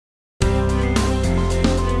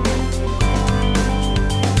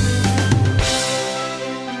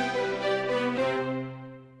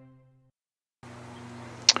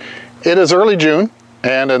It is early June,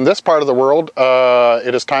 and in this part of the world,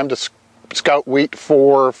 it is time to scout wheat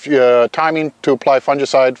for timing to apply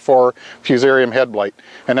fungicide for Fusarium head blight.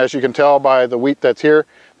 And as you can tell by the wheat that's here,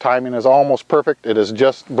 timing is almost perfect. It is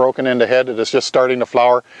just broken into head. It is just starting to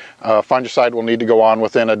flower. Fungicide will need to go on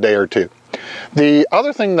within a day or two. The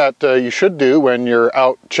other thing that you should do when you're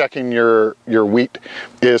out checking your wheat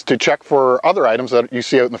is to check for other items that you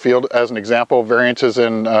see out in the field. As an example, variances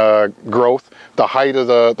in growth, the height of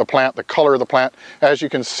the plant, the color of the plant. As you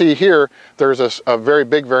can see here, there's a very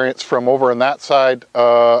big variance from over on that side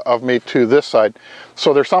of me to this side.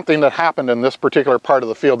 So there's something that happened in this particular part of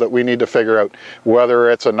the field that we need to figure out, whether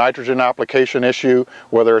it's a nitrogen application issue,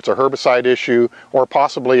 whether it's a herbicide issue, or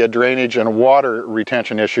possibly a drainage and water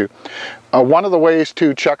retention issue. One of the ways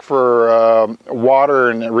to check for water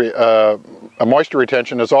and moisture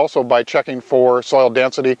retention is also by checking for soil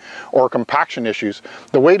density or compaction issues.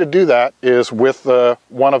 The way to do that is with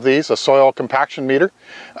one of these, a soil compaction meter.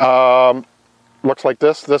 Looks like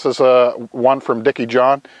this. This is one from Dickie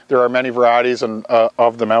John. There are many varieties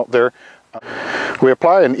of them out there. We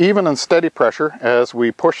apply an even and steady pressure as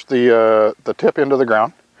we push the tip into the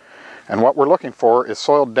ground. And what we're looking for is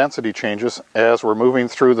soil density changes as we're moving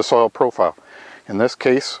through the soil profile. In this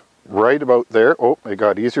case, right about there. Oh, it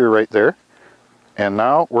got easier right there. And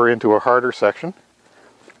now we're into a harder section.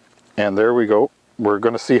 And there we go. We're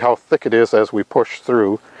going to see how thick it is as we push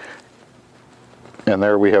through. And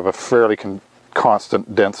there we have a fairly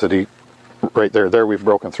constant density right there. There we've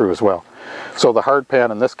broken through as well. So the hard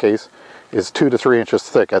pan in this case is 2 to 3 inches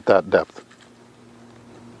thick at that depth.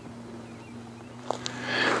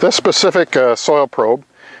 This specific soil probe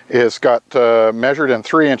is got measured in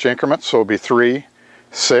 3-inch increments, so it'll be 3,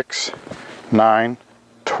 6, 9,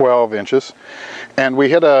 12 inches. And we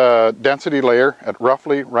hit a density layer at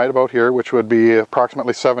roughly right about here, which would be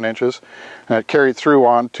approximately 7 inches, and it carried through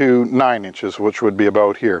on to 9 inches, which would be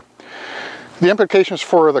about here. The implications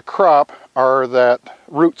for the crop are that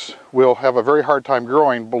roots will have a very hard time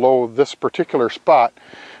growing below this particular spot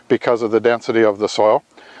because of the density of the soil.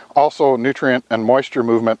 Also, nutrient and moisture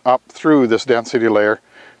movement up through this density layer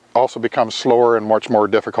also becomes slower and much more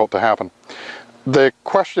difficult to happen. The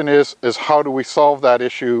question is how do we solve that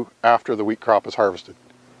issue after the wheat crop is harvested?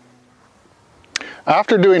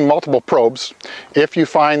 After doing multiple probes, if you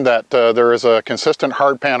find that there is a consistent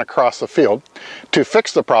hard pan across the field, to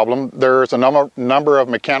fix the problem, there's a number of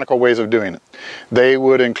mechanical ways of doing it. They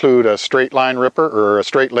would include a straight line ripper or a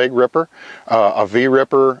straight leg ripper, a V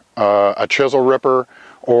ripper, a chisel ripper,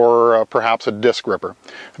 or perhaps a disc ripper.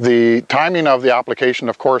 The timing of the application,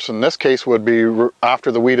 of course, in this case would be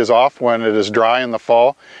after the wheat is off, when it is dry in the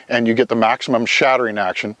fall, and you get the maximum shattering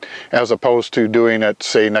action, as opposed to doing it,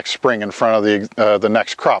 say, next spring in front of the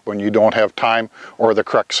next crop when you don't have time or the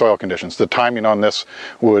correct soil conditions. The timing on this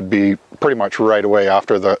would be pretty much right away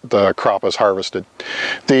after the crop is harvested.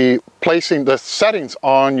 The settings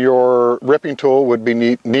on your ripping tool would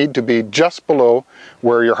need to be just below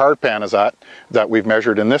where your hard pan is at, that we've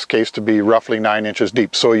measured in this case to be roughly 9 inches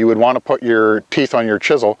deep. So you would want to put your teeth on your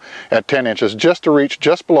chisel at 10 inches just to reach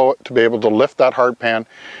just below it to be able to lift that hard pan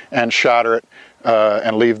and shatter it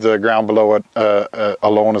and leave the ground below it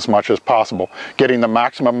alone as much as possible, getting the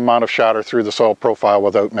maximum amount of shatter through the soil profile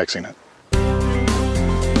without mixing it.